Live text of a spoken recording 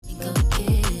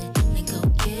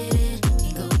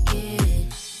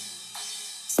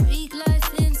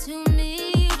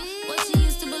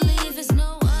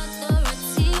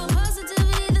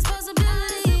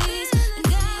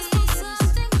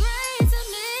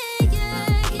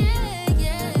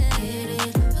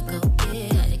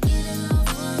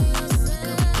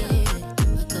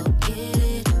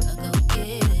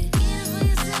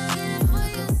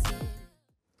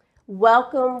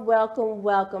Welcome, welcome,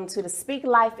 welcome to the Speak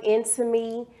Life Into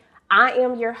Me. I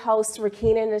am your host,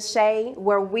 Rakina Nashay,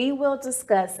 where we will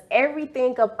discuss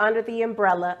everything up under the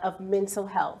umbrella of mental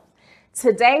health.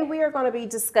 Today, we are going to be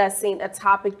discussing a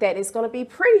topic that is going to be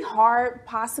pretty hard,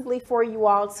 possibly for you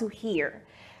all to hear.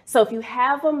 So if you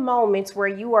have a moment where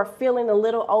you are feeling a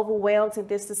little overwhelmed in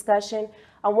this discussion,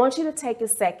 I want you to take a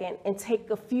second and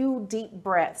take a few deep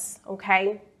breaths,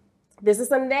 okay? This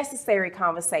is a necessary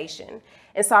conversation.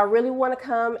 And so I really want to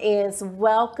come and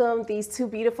welcome these two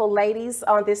beautiful ladies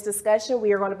on this discussion.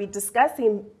 We are going to be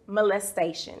discussing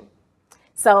molestation.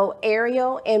 So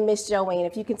Ariel and Miss Joane,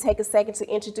 if you can take a second to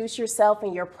introduce yourself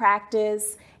and your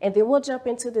practice, and then we'll jump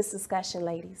into this discussion,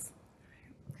 ladies.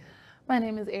 My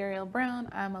name is Ariel Brown.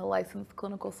 I'm a licensed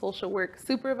clinical social work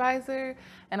supervisor,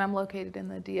 and I'm located in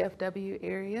the DFW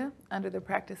area under the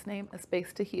practice name A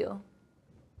Space to Heal.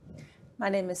 My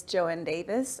name is Joane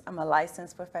Davis. I'm a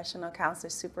licensed professional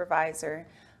counselor supervisor.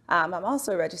 I'm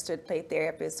also a registered play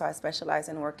therapist, so I specialize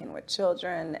in working with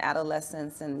children,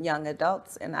 adolescents, and young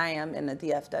adults, and I am in the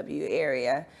DFW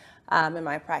area. And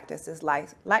my practice is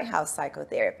Lighthouse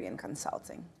Psychotherapy and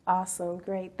Consulting. Awesome,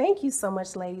 great. Thank you so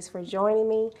much, ladies, for joining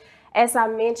me. As I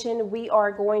mentioned, we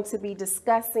are going to be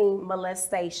discussing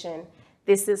molestation.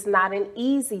 This is not an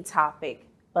easy topic,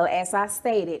 but as I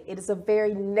stated, it is a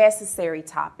very necessary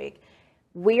topic.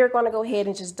 We are going to go ahead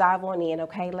and just dive on in,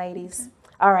 okay, ladies?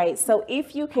 Okay. All right, so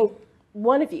if you can,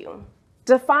 one of you,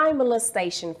 define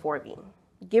molestation for me.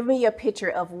 Give me a picture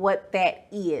of what that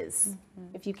is,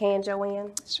 if you can,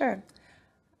 Joane. Sure.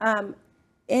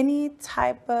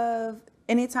 Anytime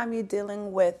you're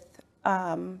dealing with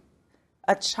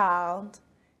a child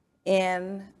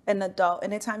and an adult,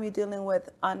 anytime you're dealing with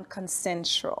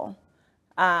unconsensual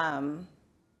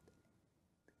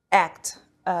act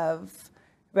of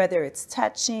whether it's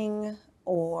touching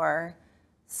or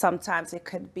sometimes it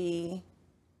could be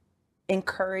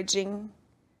encouraging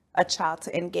a child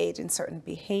to engage in certain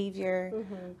behavior,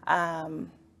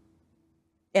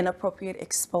 inappropriate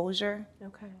exposure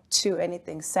to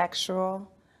anything sexual.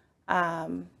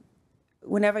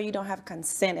 Whenever you don't have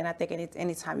consent, and I think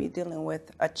anytime you're dealing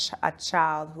with a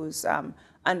child who's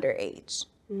underage,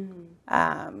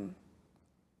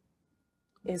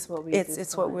 it's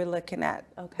what we're looking at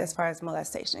as far as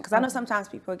molestation. Because I know sometimes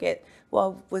people get,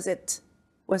 well, was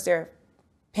there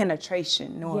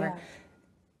penetration or,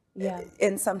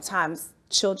 and sometimes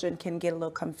children can get a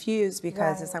little confused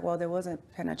because it's like, well, there wasn't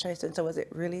penetration, so was it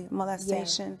really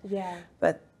molestation?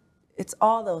 But it's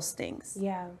all those things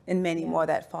and many more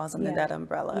that falls under that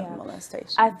umbrella of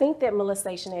molestation. I think that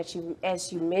molestation,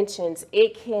 as you mentioned,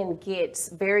 it can get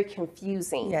very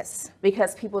confusing. Yes.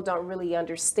 Because people don't really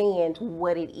understand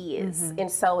what it is. And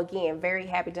so again, very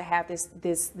happy to have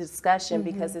this discussion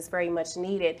because it's very much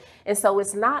needed. And so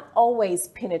it's not always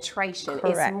penetration.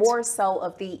 Correct. It's more so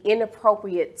of the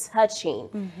inappropriate touching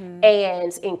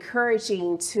and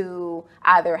encouraging to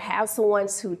either have someone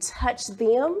to touch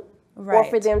them or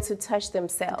for them to touch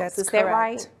themselves. That's Is correct. that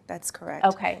right? That's correct.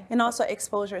 Okay. And also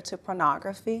exposure to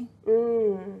pornography.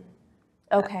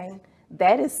 Okay.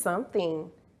 That is something.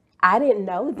 I didn't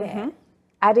know that.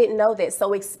 I didn't know that.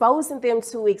 So exposing them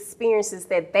to experiences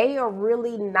that they are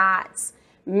really not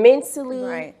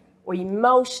mentally or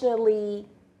emotionally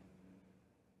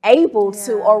able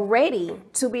to or ready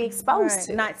to be exposed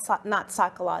to. Not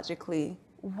psychologically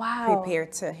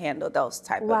prepared to handle those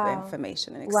type of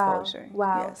information and exposure.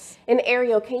 Wow. Yes. And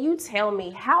Ariel, can you tell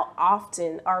me how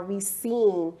often are we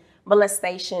seeing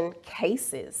molestation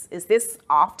cases? Is this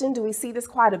often? Do we see this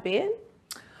quite a bit?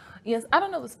 Yes, I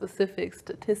don't know the specific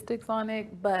statistics on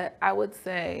it, but I would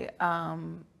say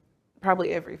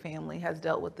probably every family has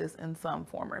dealt with this in some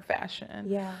form or fashion.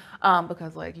 Yeah.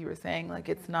 Because like you were saying, like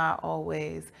it's not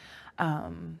always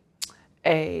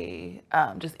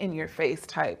just in your face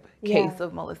type case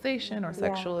of molestation or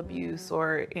sexual abuse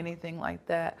or anything like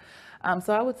that.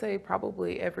 So I would say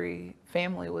probably every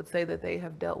family would say that they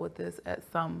have dealt with this at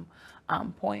some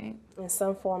point. In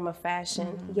some form of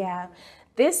fashion, yeah.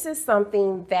 This is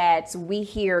something that we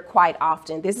hear quite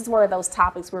often. This is one of those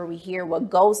topics where we hear what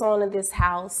goes on in this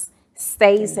house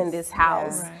stays in this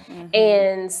house.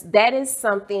 And that is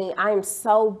something I'm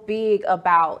so big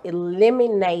about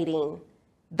eliminating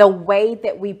the way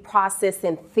that we process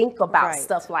and think about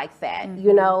stuff like that.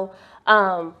 You know,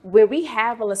 when we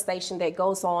have molestation that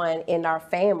goes on in our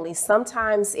family,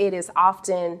 sometimes it is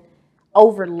often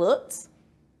overlooked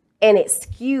and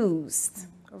excused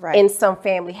in some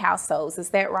family households.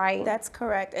 Is that right? That's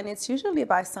correct. And it's usually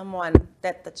by someone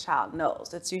that the child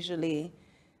knows. It's usually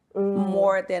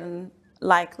more than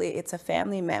likely it's a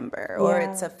family member or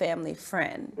it's a family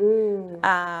friend,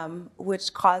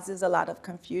 which causes a lot of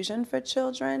confusion for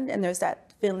children. And there's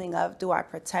that feeling of, do I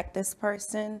protect this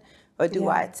person or do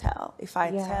I tell? If I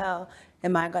tell,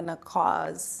 am I going to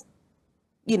cause,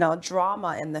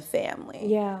 drama in the family?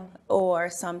 Yeah. Or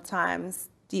sometimes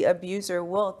the abuser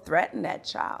will threaten that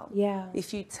child. Yeah.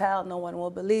 If you tell, no one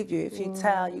will believe you. If you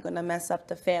tell, you're going to mess up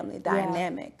the family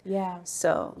dynamic. Yeah.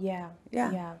 So, yeah.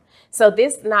 Yeah. So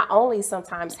this not only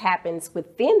sometimes happens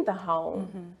within the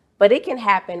home, but it can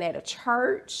happen at a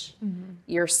church,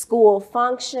 your school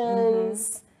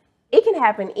functions. It can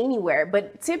happen anywhere,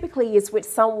 but typically it's with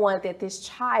someone that this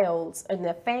child and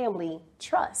the family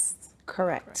trusts.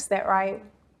 Correct. Is that right?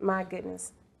 My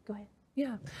goodness. Go ahead.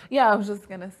 Yeah, I was just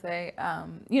gonna say,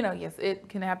 yes, it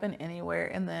can happen anywhere.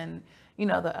 And then,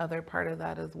 the other part of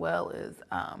that as well is,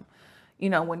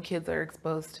 when kids are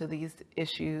exposed to these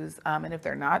issues, and if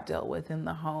they're not dealt with in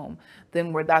the home,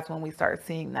 then that's when we start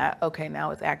seeing that, okay,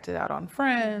 now it's acted out on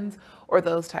friends or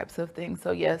those types of things.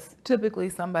 So yes, typically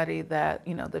somebody that,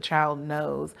 the child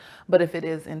knows, but if it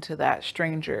is into that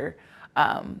stranger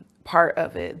part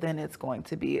of it, then it's going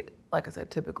to be, like I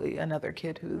said, typically another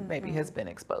kid who maybe has been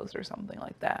exposed or something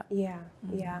like that. Yeah.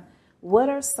 What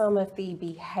are some of the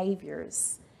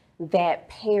behaviors that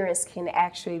parents can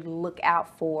actually look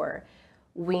out for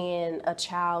when a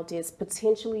child is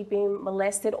potentially being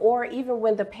molested, or even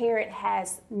when the parent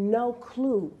has no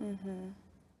clue?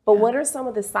 But what are some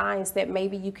of the signs that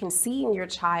maybe you can see in your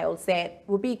child that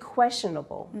would be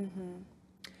questionable?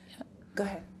 Go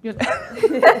ahead.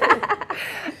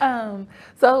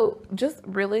 So just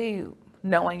really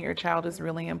knowing your child is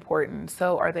really important.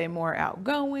 So are they more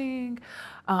outgoing?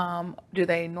 Do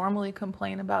they normally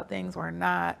complain about things or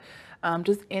not?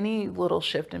 Just any little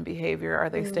shift in behavior. Are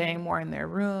they staying more in their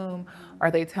room?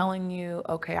 Are they telling you,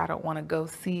 okay, I don't want to go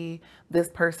see this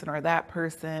person or that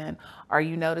person? Are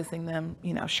you noticing them,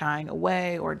 shying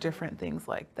away or different things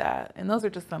like that? And those are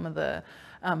just some of the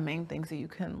main things that you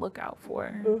can look out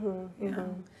for.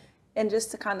 And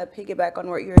just to kind of piggyback on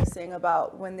what you were saying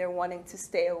about when they're wanting to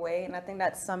stay away, and I think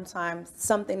that's sometimes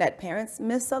something that parents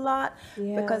miss a lot,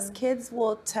 because kids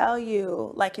will tell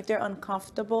you, like, if they're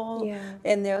uncomfortable,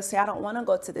 and they'll say, I don't want to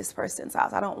go to this person's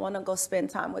house, I don't want to go spend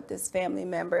time with this family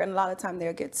member, and a lot of time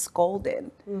they'll get scolded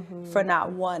for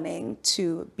not wanting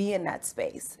to be in that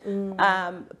space.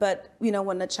 But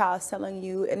when the child's telling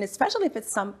you, and especially if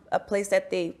it's a place that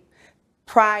they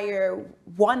prior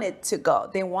wanted to go.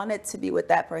 They wanted to be with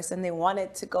that person. They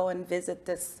wanted to go and visit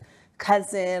this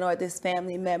cousin or this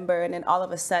family member. And then all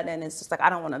of a sudden it's just like, I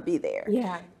don't want to be there.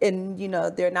 And,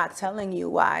 they're not telling you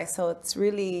why. So it's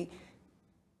really,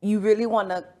 you really want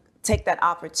to take that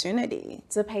opportunity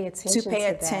to pay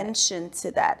attention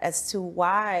to that as to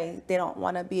why they don't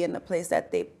want to be in the place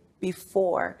that they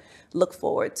before look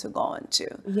forward to going to.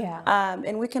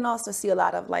 And we can also see a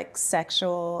lot of like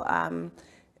sexual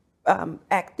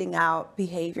acting out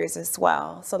behaviors as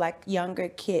well. So like younger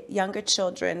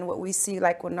children, what we see,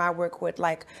 like when I work with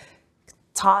like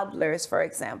toddlers, for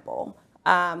example,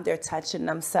 they're touching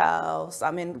themselves.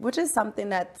 Which is something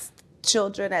that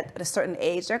children at a certain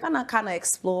age, they're gonna kind of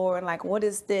explore and like, what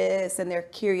is this? And they're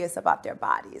curious about their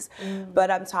bodies.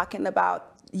 But I'm talking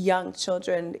about young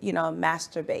children,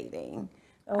 masturbating.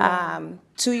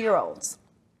 2-year-olds.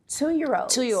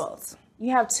 2-year-olds. 2-year-olds.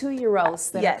 You have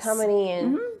 2-year-olds that are coming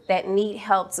in that need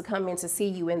help to come in to see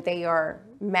you, and they are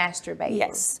masturbating.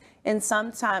 Yes. And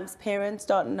sometimes parents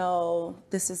don't know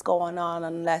this is going on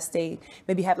unless they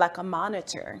maybe have like a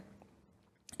monitor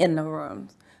in the room.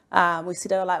 We see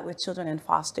that a lot with children in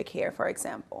foster care, for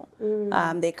example.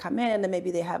 They come in and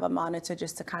maybe they have a monitor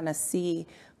just to kind of see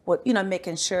what,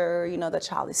 making sure, the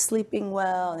child is sleeping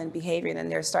well and behaving,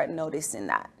 and they're starting noticing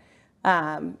that.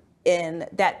 And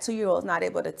that 2-year-old is not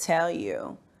able to tell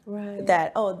you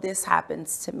that, oh, this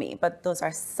happens to me, but those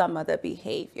are some of the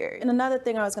behavior. And another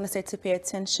thing I was going to say to pay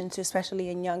attention to, especially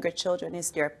in younger children, is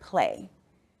their play.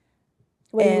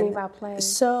 What do you mean by play?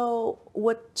 So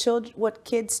what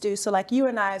kids do, so like you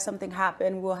and I, if something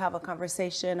happened, we'll have a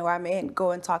conversation, or I may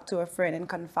go and talk to a friend and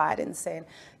confide and say,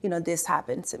 this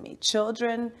happened to me.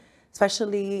 Children,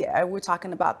 especially, we're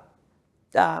talking about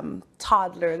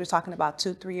toddlers, we're talking about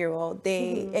 2-3-year-old,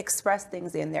 they express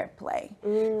things in their play.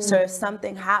 So if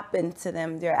something happened to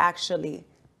them, they're actually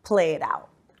play it out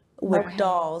with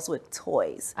dolls, with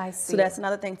toys. I see. So that's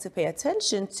another thing to pay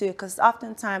attention to, because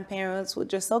oftentimes parents would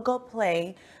just go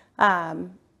play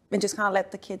and just kind of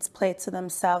let the kids play to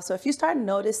themselves. So if you start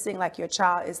noticing like your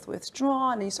child is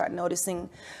withdrawn, and you start noticing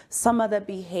some of the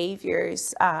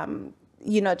behaviors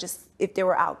just if they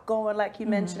were outgoing, like you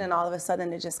mentioned, and all of a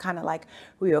sudden it just kind of like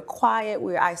we were quiet,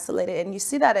 we were isolated. And you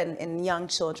see that in young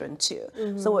children too.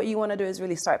 So what you want to do is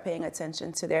really start paying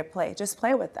attention to their play. Just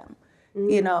play with them.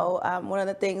 One of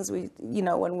the things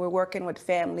when we're working with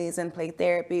families in play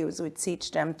therapy is we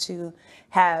teach them to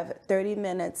have 30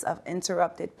 minutes of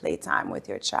interrupted playtime with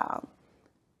your child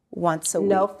once a week.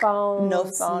 No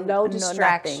phones, no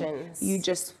distractions. Nothing. You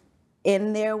just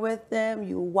in there with them,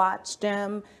 you watch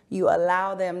them, you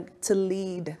allow them to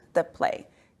lead the play.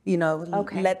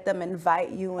 Let them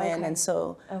invite you in, and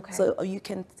so you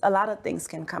can. A lot of things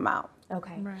can come out.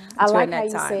 Okay, right. I like how you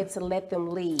said to let them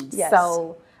lead. Yes.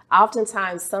 So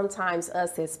sometimes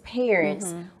us as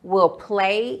parents will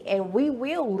play and we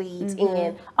will lead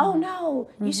in. Oh no,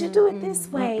 you should do it this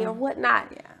way or whatnot.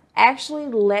 Yeah. Actually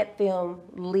let them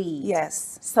lead.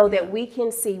 Yes. So that we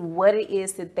can see what it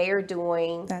is that they're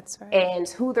doing. That's right. And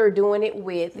who they're doing it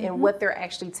with and what they're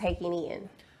actually taking in.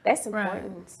 That's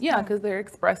important. Right. Yeah, because they're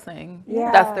expressing.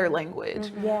 Yeah. That's their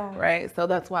language. Yeah. Right. So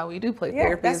that's why we do play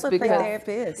therapy. That's what play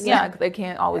therapy is. Yeah, because they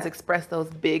can't always express those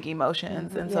big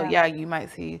emotions, and so you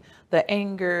might see the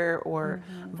anger or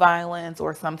violence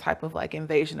or some type of like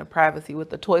invasion of privacy with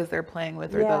the toys they're playing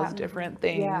with, or those different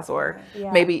things, or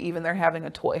maybe even they're having a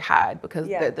toy hide because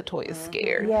the toy is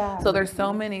scared. Yeah. So there's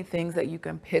so many things that you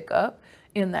can pick up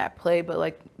in that play, but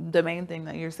like the main thing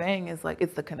that you're saying is like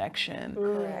it's the connection.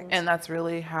 Correct. And that's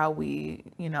really how we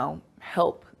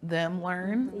help them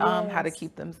learn how to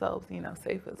keep themselves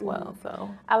safe as well. So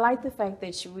I like the fact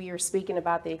that we are speaking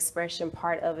about the expression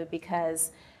part of it,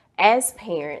 because as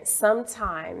parents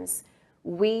sometimes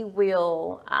we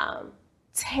will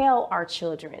tell our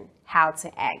children how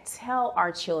to act, tell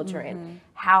our children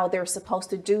how they're supposed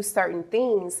to do certain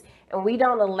things, and we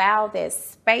don't allow that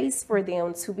space for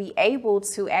them to be able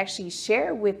to actually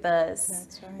share with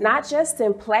us, not just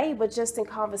in play, but just in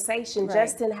conversation,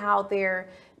 just in how they're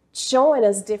showing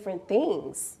us different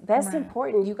things. That's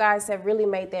important. You guys have really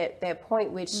made that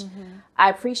point, which I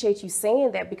appreciate you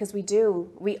saying that, because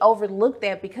we overlook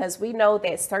that because we know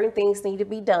that certain things need to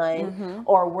be done,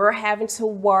 or we're having to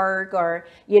work, or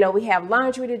we have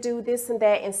laundry to do, this and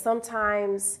that, and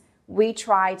sometimes we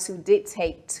try to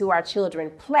dictate to our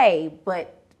children, play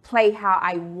how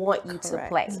I want you to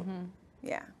play.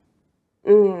 Yeah.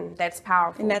 That's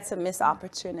powerful. And that's a missed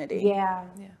opportunity. Yeah,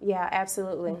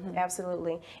 absolutely.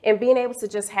 Absolutely. And being able to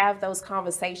just have those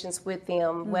conversations with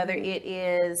them, whether it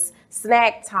is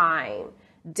snack time,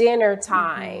 dinner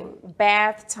time,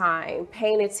 bath time,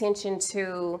 paying attention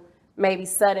to maybe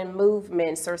sudden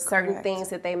movements or certain things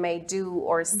that they may do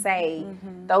or say.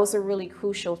 Those are really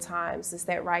crucial times. Is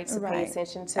that right, to pay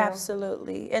attention to?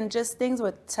 Absolutely. And just things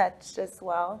with touch as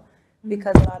well,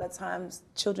 because a lot of times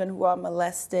children who are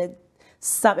molested,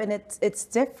 and it's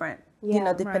different,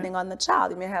 depending on the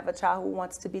child. You may have a child who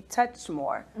wants to be touched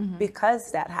more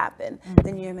because that happened.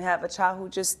 Then you may have a child who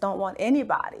just don't want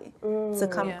anybody to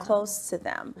come close to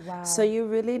them. Wow. So you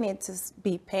really need to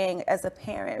be paying, as a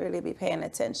parent, really be paying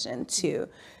attention to,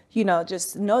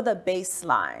 just know the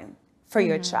baseline for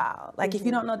your child. Like if you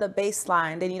don't know the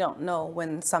baseline, then you don't know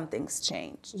when something's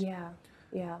changed. Yeah.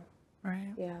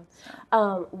 Right. Yeah.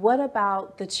 What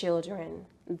about the children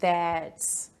that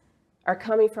are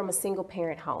coming from a single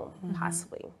parent home,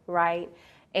 possibly, right?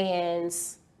 And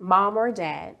mom or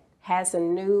dad has a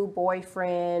new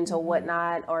boyfriend or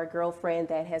whatnot, or a girlfriend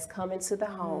that has come into the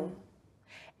home,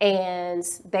 and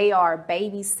they are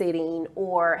babysitting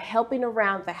or helping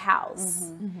around the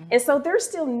house. And so they're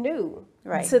still new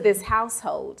to this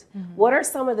household. What are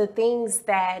some of the things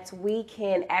that we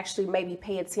can actually maybe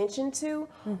pay attention to,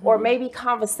 or maybe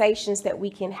conversations that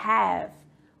we can have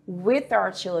with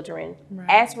our children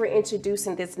as we're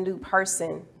introducing this new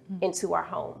person into our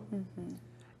home?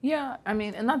 Yeah, I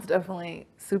mean, and that's definitely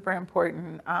super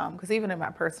important, because even in my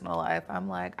personal life, I'm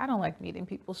like, I don't like meeting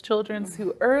people's children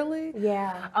too early.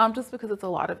 Just because it's a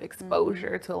lot of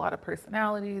exposure to a lot of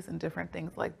personalities and different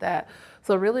things like that.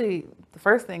 So really, the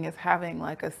first thing is having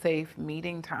like a safe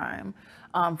meeting time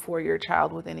for your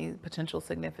child with any potential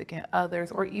significant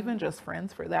others, or even just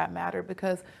friends for that matter,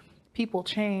 because people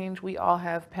change. We all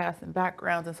have pasts and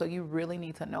backgrounds. And so you really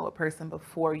need to know a person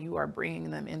before you are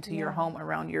bringing them into your home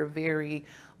around your very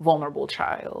vulnerable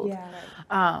child.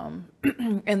 And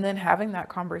then having that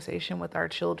conversation with our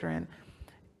children,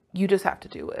 you just have to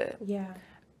do it.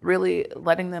 Really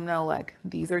letting them know, like,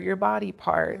 these are your body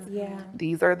parts.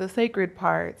 These are the sacred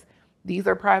parts. These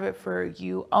are private for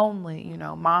you only.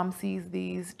 Mom sees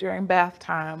these during bath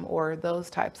time or those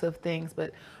types of things,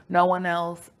 but no one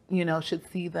else should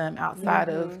see them outside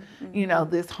of,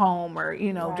 this home, or,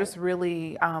 just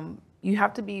really you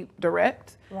have to be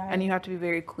direct, and you have to be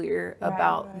very clear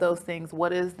about those things.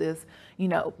 What is this,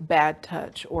 bad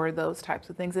touch or those types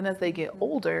of things? And as they get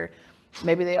older,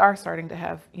 maybe they are starting to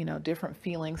have, different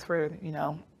feelings for,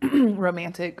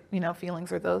 romantic,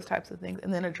 feelings or those types of things.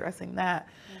 And then addressing that,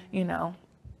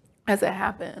 as it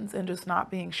happens, and just not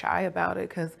being shy about it,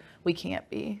 because we can't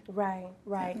be. Right.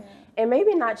 And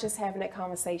maybe not just having that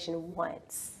conversation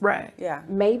once. Right. Yeah.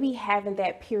 Maybe having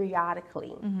that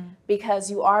periodically,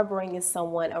 because you are bringing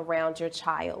someone around your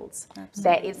child. Absolutely.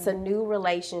 That it's a new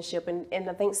relationship. And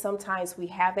I think sometimes we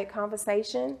have that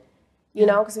conversation,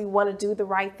 because we want to do the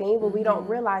right thing, but we don't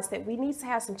realize that we need to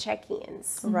have some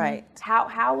check-ins. Right.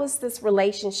 How is this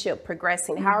relationship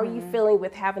progressing? How are you feeling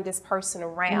with having this person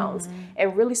around?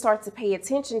 And really start to pay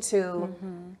attention to,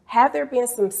 have there been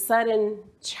some sudden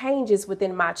changes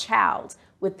within my child,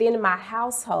 within my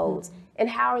household, and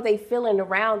how are they feeling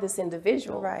around this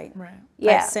individual? Right.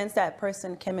 Yeah. Like, since that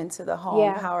person came into the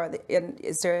home, how are they, and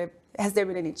has there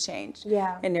been any change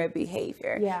in their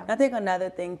behavior? Yeah. And I think another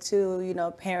thing too,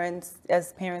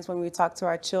 as parents, when we talk to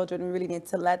our children, we really need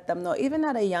to let them know, even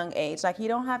at a young age, like, you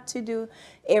don't have to do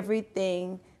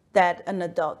everything that an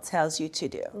adult tells you to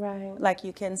do. Right. Like,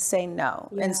 you can say no.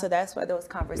 Yeah. And so that's why those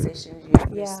conversations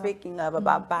you're speaking of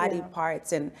about body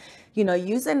parts and,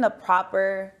 using the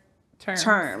proper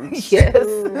terms. Yes.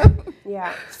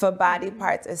 For body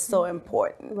parts is so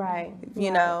important. Right.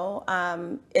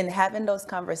 And having those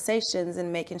conversations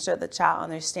and making sure the child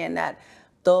understand that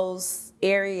those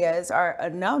areas are a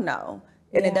no-no.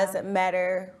 And it doesn't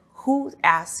matter who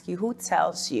asks you, who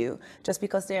tells you, just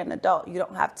because they're an adult, you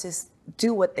don't have to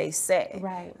do what they say.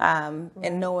 Right.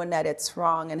 And knowing that it's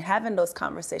wrong and having those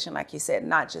conversations, like you said,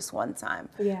 not just one time,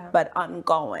 but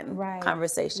ongoing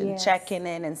conversation, checking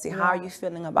in and see how are you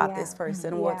feeling about this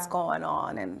person, what's going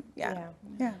on, and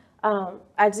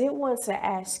I did want to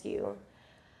ask you,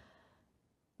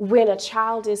 when a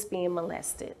child is being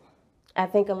molested, I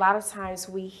think a lot of times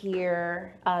we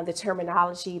hear the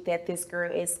terminology that this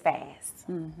girl is fast.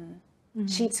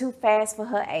 She too fast for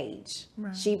her age.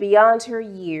 She beyond her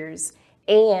years,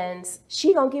 and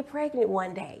she gonna get pregnant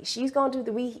one day. She's gonna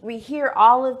do we hear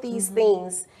all of these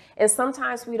things, and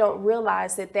sometimes we don't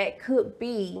realize that could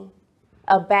be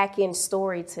a back end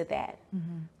story to that.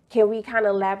 Can we kind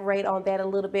of elaborate on that a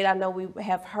little bit? I know we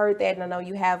have heard that, and I know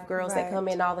you have girls that come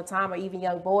in all the time, or even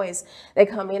young boys that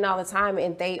come in all the time,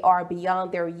 and they are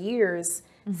beyond their years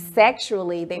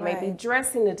sexually. They may be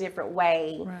dressing a different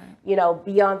way,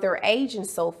 beyond their age and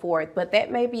so forth. But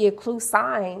that may be a clue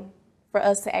sign for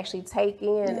us to actually take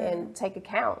in and take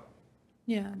account.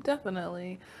 Yeah,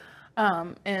 definitely.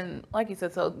 And like you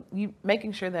said, so you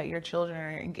making sure that your children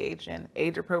are engaged in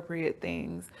age appropriate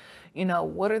things.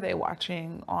 What are they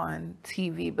watching on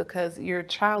TV? Because your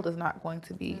child is not going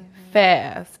to be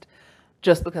fast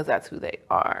just because that's who they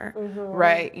are,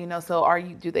 right? So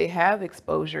do they have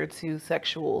exposure to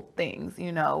sexual things?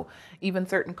 Even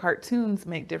certain cartoons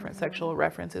make different sexual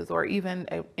references, or even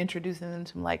introducing them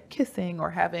to like kissing or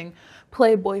having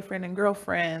play boyfriend and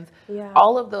girlfriends,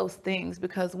 all of those things,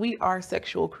 because we are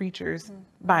sexual creatures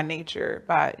by nature,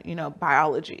 by,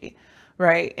 biology.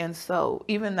 Right. And so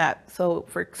even so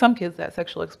for some kids, that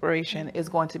sexual exploration is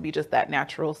going to be just that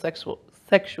natural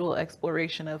sexual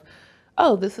exploration of,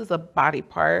 oh, this is a body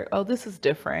part. Oh, this is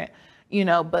different,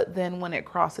 but then when it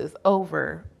crosses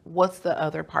over, what's the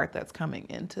other part that's coming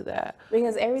into that?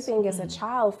 Because everything as a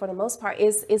child, for the most part,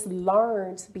 is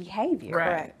learned behavior.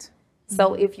 Correct.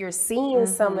 So if you're seeing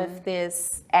some of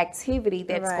this activity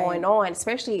that's going on,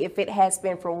 especially if it has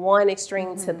been from one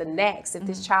extreme to the next, if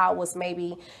this child was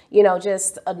maybe,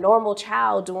 just a normal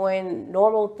child doing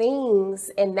normal things,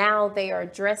 and now they are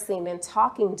dressing and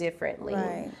talking differently.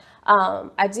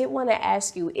 I did want to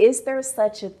ask you, is there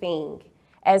such a thing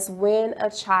as when a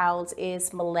child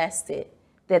is molested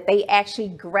that they actually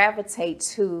gravitate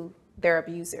to their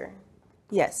abuser?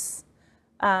 Yes.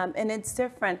 And it's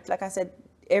different. Like I said,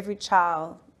 every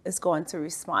child is going to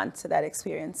respond to that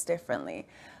experience differently.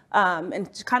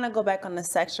 And to kind of go back on the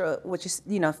sexual, which is,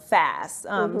 fast,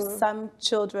 some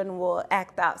children will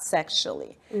act out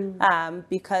sexually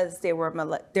because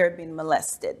they're being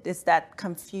molested. It's that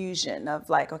confusion of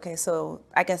like, okay, so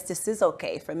I guess this is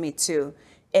okay for me to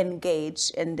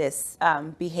engage in this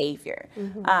behavior.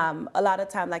 A lot of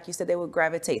time, like you said, they will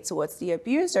gravitate towards the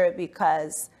abuser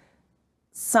because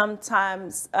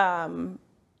sometimes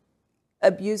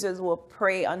abusers will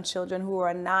prey on children who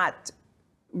are not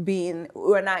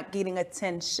getting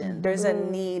attention. There's a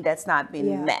need that's not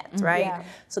being met, right?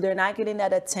 So they're not getting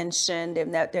that attention.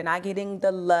 They're not getting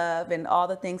the love and all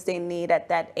the things they need at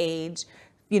that age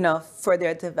for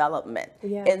their development.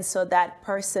 Yeah. And so that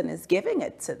person is giving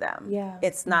it to them. Yeah.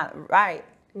 It's not right.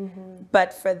 Mm-hmm.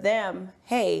 But for them,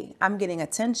 hey, I'm getting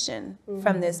attention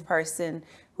from this person,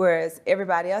 whereas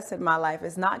everybody else in my life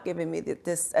is not giving me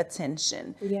this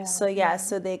attention. Yeah.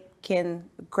 So they can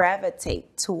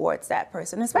gravitate towards that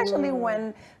person, especially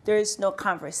when there's no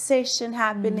conversation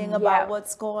happening about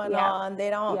what's going on. They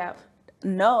don't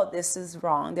know this is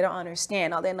wrong. They don't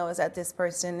understand. All they know is that this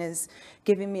person is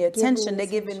giving me attention. They're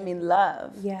giving me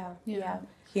love. Yeah.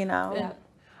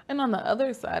 And on the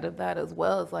other side of that as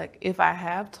well is like, if I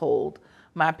have told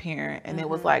my parent and it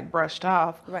was like brushed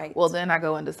off, right, well, then I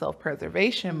go into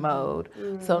self-preservation mode.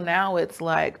 So now it's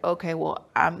like, okay, well,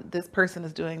 this person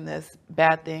is doing this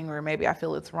bad thing, or maybe I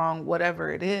feel it's wrong,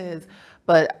 whatever it is,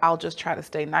 but I'll just try to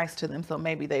stay nice to them so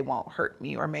maybe they won't hurt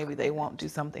me, or maybe they won't do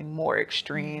something more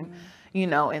extreme, in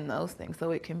those things.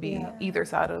 So it can be either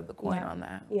side of the coin on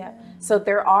that. Yeah. So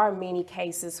there are many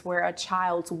cases where a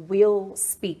child will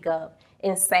speak up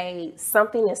and say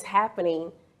something is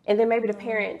happening, and then maybe the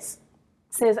parents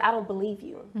says, I don't believe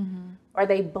you, or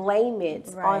they blame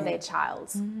it on that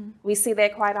child. We see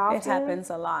that quite often. It happens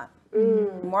a lot,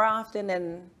 more often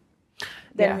than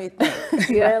we think.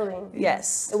 Really?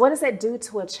 Yes. And what does that do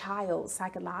to a child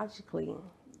psychologically?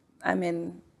 I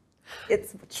mean,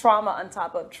 it's trauma on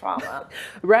top of trauma.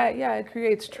 Right. Yeah. It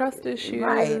creates trust issues.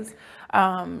 Right.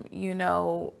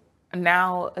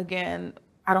 Now again,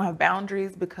 I don't have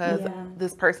boundaries because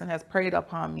this person has preyed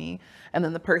upon me, and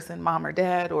then the person, mom or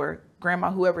dad or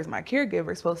grandma, whoever's my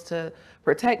caregiver, is supposed to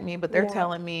protect me, but they're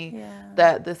telling me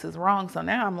that this is wrong. So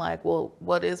now I'm like, well,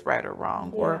 what is right or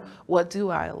wrong, or what do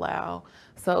I allow?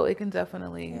 So it can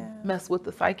definitely mess with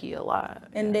the psyche a lot.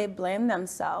 And they blame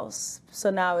themselves.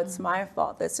 So now it's my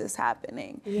fault this is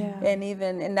happening. Yeah.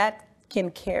 And that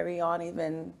can carry on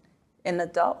even in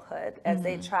adulthood as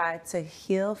they try to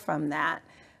heal from that.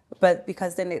 But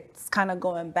because then it's kind of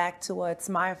going back to, well, it's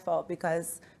my fault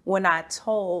because when I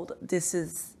told, this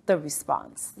is the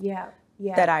response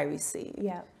that I received.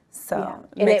 Yeah. So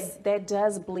and that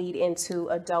does bleed into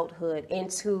adulthood,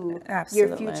 into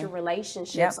your future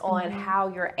relationships, on how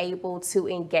you're able to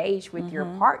engage with your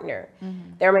partner.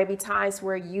 There may be times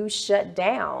where you shut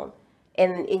down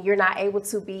and you're not able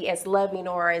to be as loving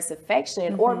or as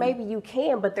affectionate, or maybe you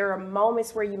can, but there are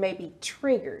moments where you may be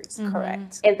triggered.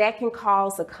 Correct. And that can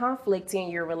cause a conflict in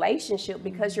your relationship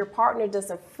because your partner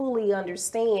doesn't fully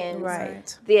understand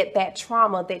that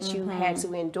trauma that you had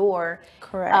to endure.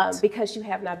 Correct. Because you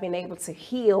have not been able to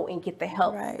heal and get the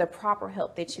help, the proper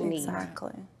help that you need.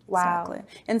 Exactly. Wow.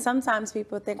 Exactly. And sometimes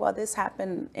people think, well, this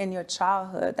happened in your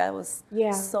childhood. That was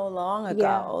so long ago.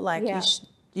 Yeah. Like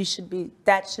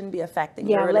that shouldn't be affecting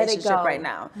your relationship right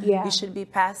now. Yeah. You should be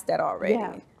past that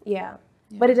already. Yeah.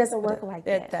 But it doesn't work like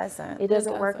that. It doesn't. It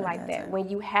doesn't work like that. When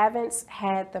you haven't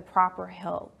had the proper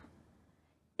help,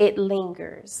 it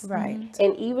lingers. Right.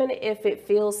 And even if it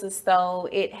feels as though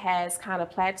it has kind of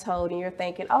plateaued and you're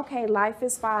thinking, okay, life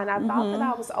is fine. I thought that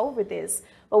I was over this,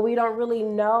 but we don't really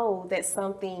know that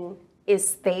something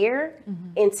is there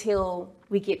until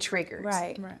we get triggered.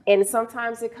 Right. And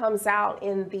sometimes it comes out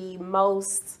in the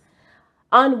most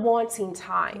unwanting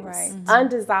times,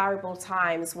 undesirable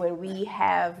times, when we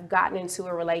have gotten into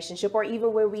a relationship, or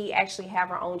even when we actually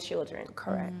have our own children.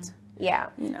 Correct. Yeah.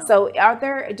 So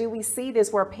do we see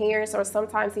this where parents are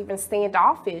sometimes even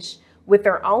standoffish with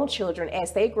their own children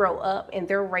as they grow up and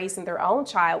they're raising their own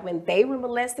child? When they were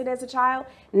molested as a child,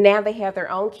 now they have their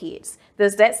own kids.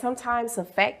 Does that sometimes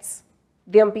affect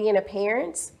them being a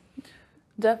parent?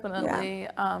 Definitely.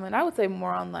 And I would say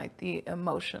more on like the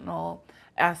emotional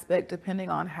aspect, depending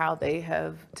on how they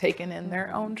have taken in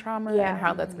their own trauma and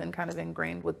how that's been kind of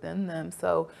ingrained within them.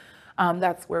 So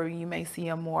that's where you may see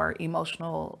a more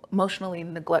emotionally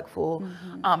neglectful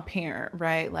parent,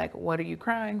 right? Like, what are you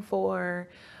crying for?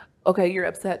 Okay, you're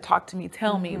upset, talk to me,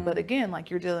 tell me. But again, like,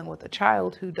 you're dealing with a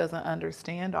child who doesn't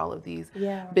understand all of these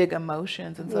big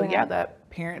emotions. And so, that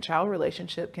parent-child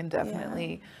relationship can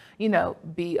definitely,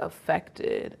 be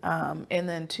affected. And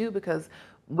then too, because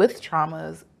with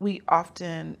traumas, we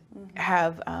often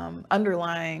have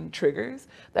underlying triggers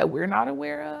that we're not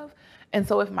aware of. And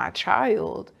so if my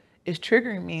child is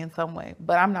triggering me in some way,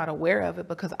 but I'm not aware of it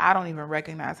because I don't even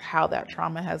recognize how that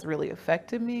trauma has really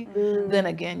affected me, then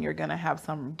again, you're going to have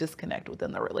some disconnect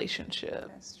within the relationship.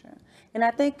 That's true. And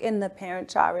I think in the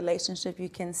parent-child relationship, you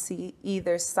can see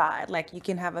either side. Like, you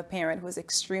can have a parent who's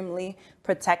extremely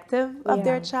protective of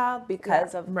their child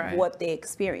because of what they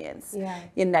experience.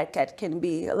 And that can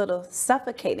be a little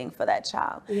suffocating for that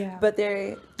child. But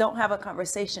they don't have a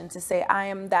conversation to say, I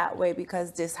am that way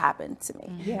because this happened to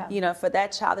me. For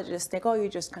that child to just think, oh, you're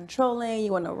just controlling,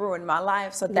 you want to ruin my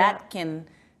life. So that can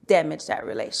damage that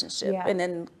relationship.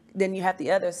 And then you have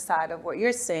the other side of what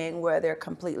you're saying, where they're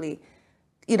completely,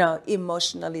 you know,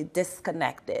 emotionally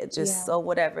disconnected, just so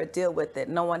whatever, deal with it.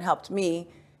 No one helped me,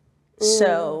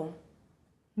 so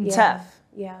tough.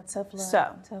 Yeah, tough love.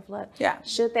 So, tough love. Yeah.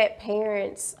 Should that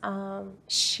parents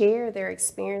share their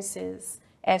experiences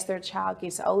as their child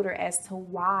gets older as to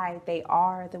why they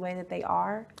are the way that they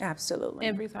are? Absolutely.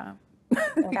 Every time.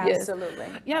 Absolutely.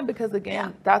 Yeah, because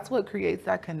again, that's what creates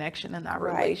that connection in that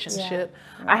relationship.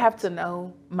 Yeah. I have to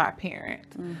know my parent.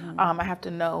 I have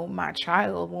to know my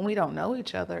child. When we don't know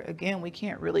each other, again, we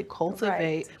can't really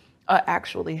cultivate a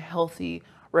actually healthy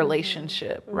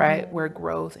relationship, right? Where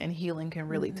growth and healing can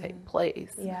really take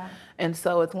place. Yeah. And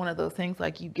so it's one of those things,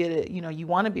 like, you get it, you know, you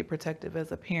want to be protective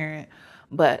as a parent,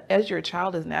 but as your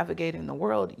child is navigating the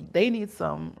world, they need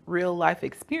some real life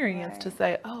experience to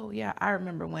say, oh yeah, I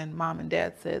remember when mom and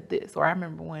dad said this, or I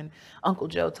remember when Uncle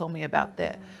Joe told me about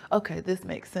that. Okay, this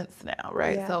makes sense now,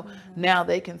 right? Yeah. So now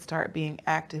they can start being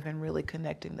active and really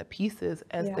connecting the pieces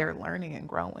as they're learning and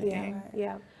growing.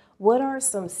 Yeah. What are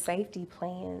some safety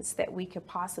plans that we could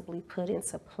possibly put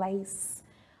into place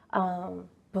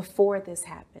before this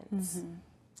happens?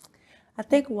 I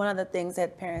think one of the things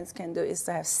that parents can do is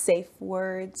to have safe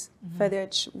words for their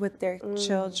with their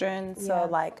children. So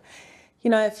like,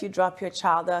 you know, if you drop your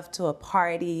child off to a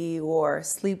party or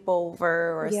sleepover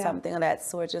or something of that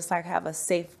sort, just like have a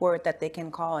safe word that they can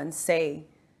call and say,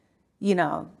 you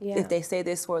know, if they say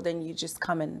this word, then you just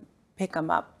come and pick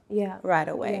them up right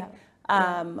away.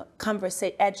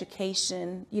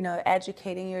 Education, you know,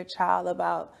 educating your child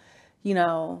about, you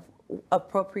know,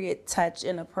 appropriate touch,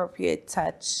 inappropriate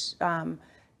touch,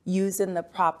 using the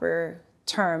proper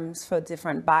terms for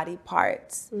different body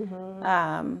parts,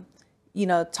 you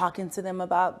know, talking to them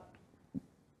about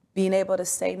being able to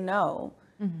say no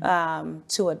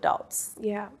to adults.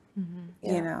 You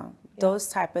know, those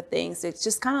type of things. It's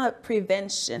just kind of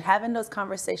prevention, having those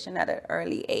conversations at an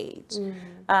early age.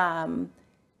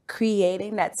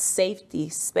 Creating that safety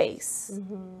space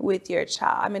with your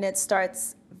child. I mean, it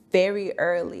starts very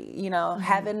early, you know,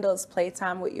 having those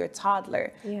playtime with your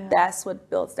toddler. That's what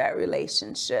builds that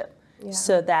relationship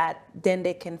so that then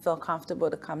they can feel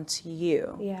comfortable to come to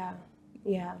you.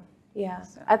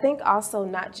 I think also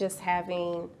not just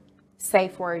having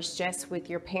safe words just with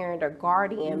your parent or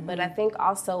guardian, but I think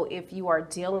also if you are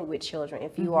dealing with children,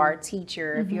 if you are a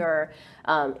teacher, if you're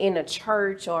in a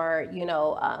church, or, you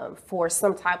know, for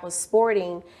some type of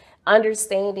sporting,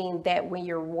 understanding that when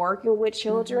you're working with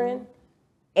children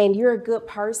and you're a good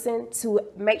person, to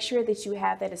make sure that you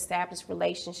have that established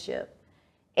relationship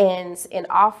and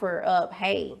offer up,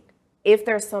 hey, if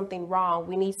there's something wrong,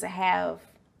 we need to have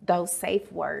those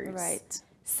safe words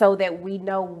so that we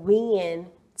know when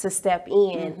to step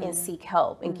in and seek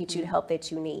help and get you the help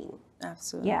that you need.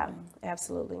 Absolutely. Yeah,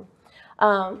 absolutely.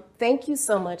 Thank you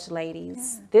so much,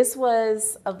 ladies. This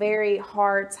was a very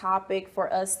hard topic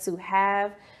for us to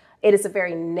have. It is a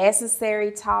very necessary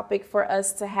topic for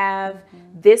us to have.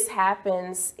 This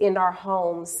happens in our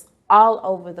homes all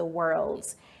over the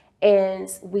world. And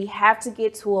we have to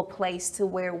get to a place to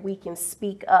where we can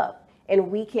speak up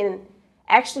and we can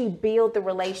actually build the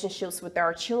relationships with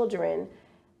our children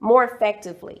more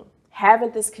effectively, having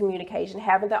this communication,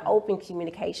 having the open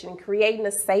communication, creating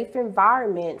a safe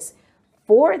environment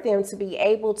for them to be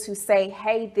able to say,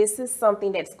 hey, this is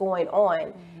something that's going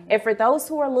on. And for those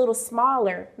who are a little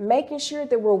smaller, making sure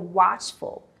that we're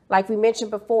watchful, like we mentioned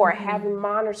before, having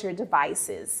monitor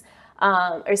devices,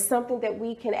 or something that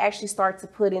we can actually start to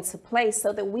put into place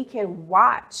so that we can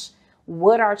watch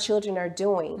what our children are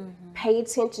doing, pay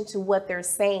attention to what they're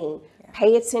saying,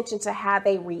 pay attention to how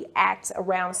they react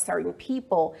around certain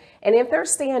people. And if they're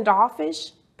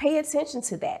standoffish, pay attention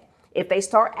to that. If they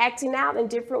start acting out in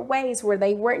different ways where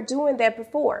they weren't doing that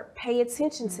before, pay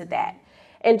attention to that.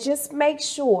 And just make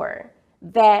sure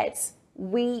that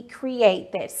we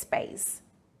create that space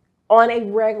on a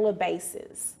regular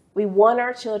basis. We want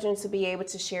our children to be able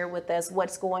to share with us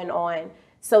what's going on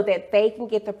so that they can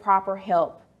get the proper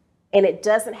help and it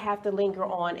doesn't have to linger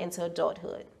on into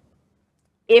adulthood.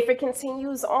 If it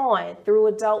continues on through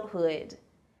adulthood,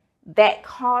 that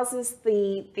causes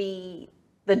the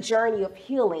journey of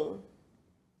healing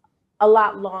a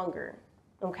lot longer,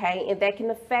 okay? And that can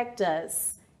affect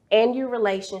us and your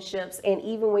relationships, and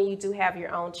even when you do have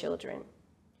your own children.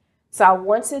 So I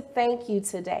want to thank you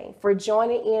today for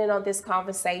joining in on this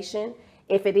conversation.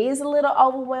 If it is a little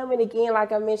overwhelming, again,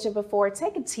 like I mentioned before,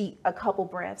 take a couple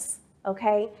breaths,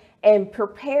 okay? And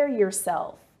prepare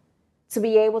yourself to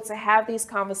be able to have these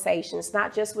conversations,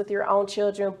 not just with your own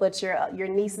children, but your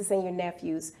nieces and your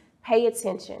nephews. Pay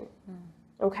attention,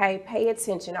 okay? Pay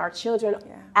attention. Our children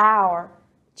are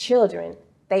children,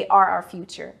 they are our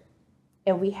future.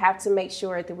 And we have to make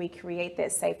sure that we create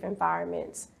that safe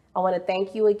environment. I want to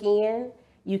thank you again.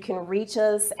 You can reach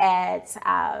us at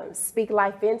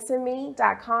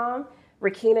speaklifeintomeme.com,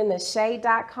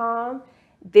 RakinaNashay.com.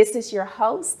 This is your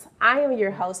host. I am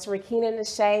your host, Rakina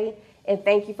Nashay, and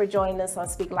thank you for joining us on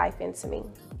Speak Life Into Me.